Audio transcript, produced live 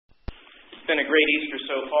been a great Easter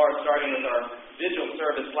so far, starting with our vigil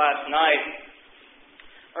service last night.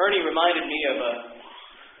 Ernie reminded me of an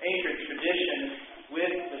ancient tradition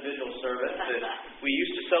with the vigil service that we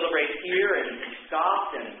used to celebrate here in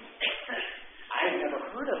Scott, and I've never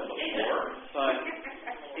heard of before, but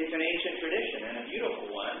it's an ancient tradition and a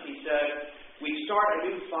beautiful one. He said, we start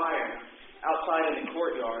a new fire outside in the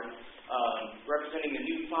courtyard, representing the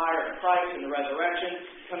new fire of Christ and the resurrection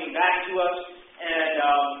coming back to us.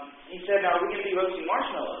 And he said, now, are we going to be roasting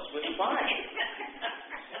marshmallows with the fire?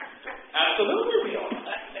 Absolutely we are.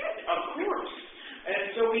 Of course.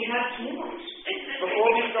 And so we had s'mores before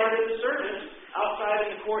we started the service outside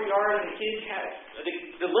in the courtyard, and the kids had,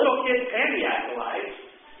 the little kids and the acolytes,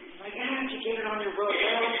 like, did you get it on your robe?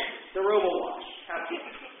 Well, the robe will wash.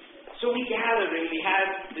 So we gathered and we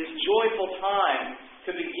had this joyful time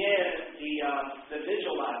to begin the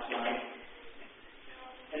vigil last night.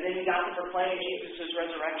 And then we got to proclaim Jesus'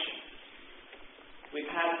 resurrection. We've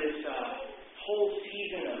had this whole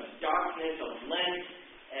season of darkness, of Lent,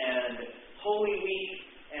 and Holy Week,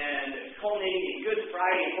 and culminating in Good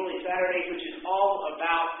Friday and Holy Saturday, which is all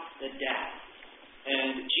about the death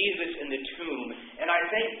and Jesus in the tomb. And I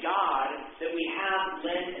thank God that we have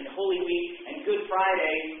Lent and Holy Week and Good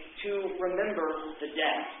Friday to remember the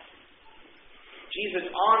death. Jesus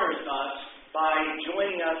honors us by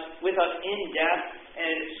joining us with us in death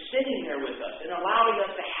and sitting there with us and allowing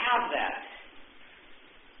us to have that.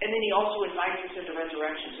 And then He also invites us into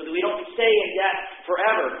resurrection so that we don't stay in death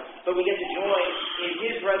forever, but we get to join in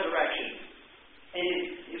His resurrection. And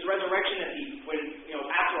His resurrection,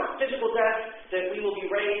 after our physical death, that we will be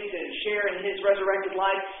raised and share in His resurrected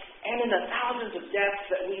life, and in the thousands of deaths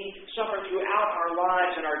that we suffer throughout our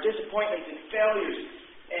lives and our disappointments and failures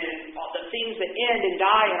and all the things that end and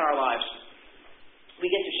die in our lives. We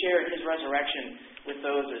get to share in His resurrection with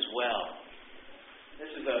those as well. This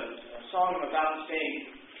is a song I'm about to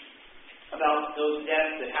sing about those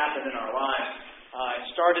deaths that happen in our lives. I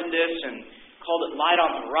started this and called it Light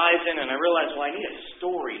on the Horizon, and I realized, I need a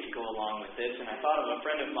story to go along with this, and I thought of a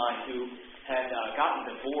friend of mine who had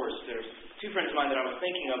gotten divorced. There's two friends of mine that I was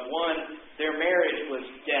thinking of. One, their marriage was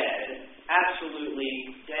dead, absolutely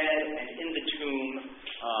dead and in the tomb,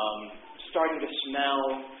 starting to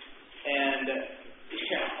smell, and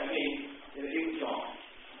it was gone.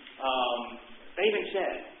 They even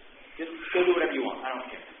said, just go do whatever you want, I don't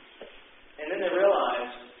care. And then they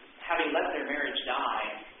realized, having let their marriage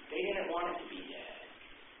die, they didn't want it to be dead.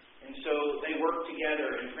 And so they worked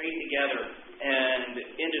together and prayed together and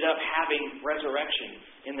ended up having resurrection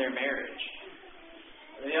in their marriage.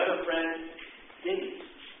 The other friend didn't.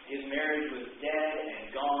 His marriage was dead and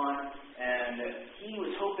gone, and he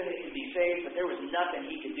was hoping it could be saved, but there was nothing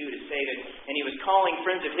he could do to save it. And he was calling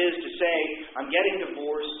friends of his to say, I'm getting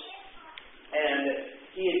divorced. And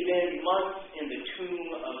he had been months in the tomb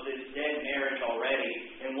of this dead marriage already.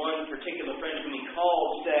 And one particular friend whom he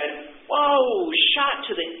called said, whoa, shot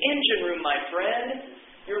to the engine room, my friend.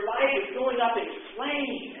 Your life is going up in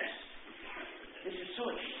flames. This is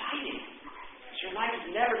so exciting. Your life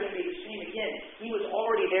is never going to be the same again. He was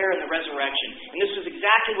already there in the resurrection. And this was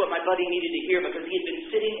exactly what my buddy needed to hear, because he had been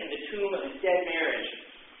sitting in the tomb of his dead marriage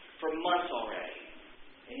for months already.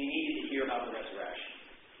 And he needed to hear about the resurrection.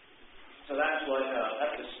 So that's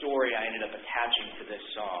the story I ended up attaching to this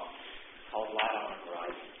song, called Light on the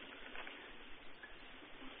Horizon.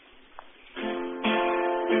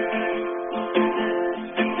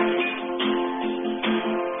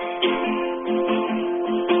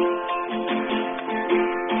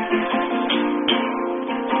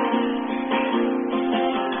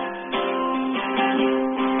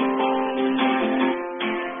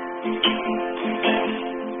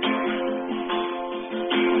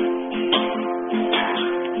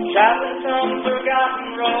 Traveling some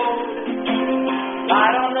forgotten road,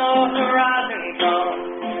 light on the horizon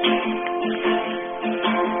comes.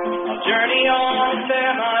 I'll journey on and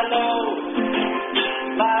bear my load,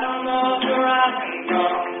 light on the horizon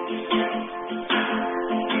comes.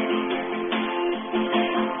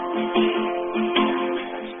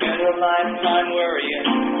 I spent a lifetime worrying,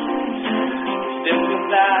 still with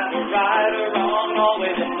that we're right or wrong,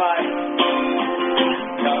 always a fight,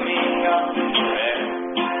 coming up for air.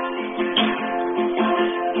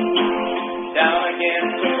 Down again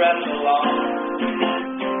to wrestle on.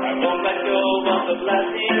 I won't let go of the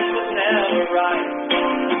blessings was never right,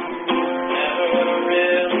 never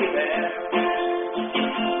really there.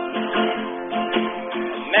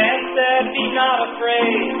 A man said, be not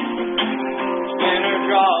afraid, win or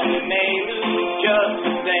draw, we may lose just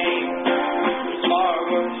the same. It's far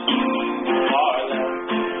worse, far less.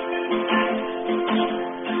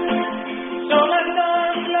 So let's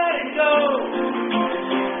let it go.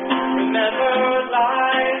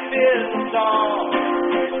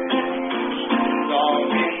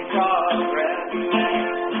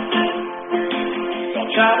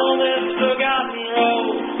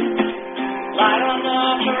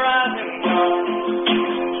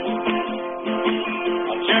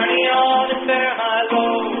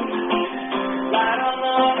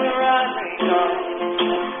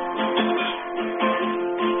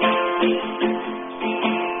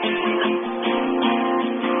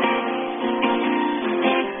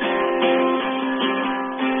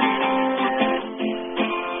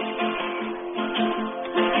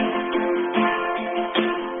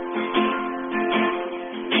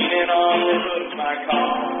 I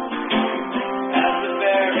call as the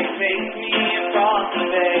ferry takes me across the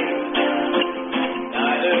bay,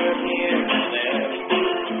 neither here nor there.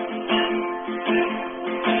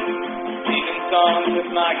 Singing songs with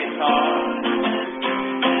my guitar,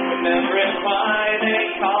 remembering why they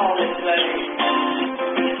call it play.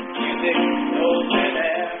 Music knows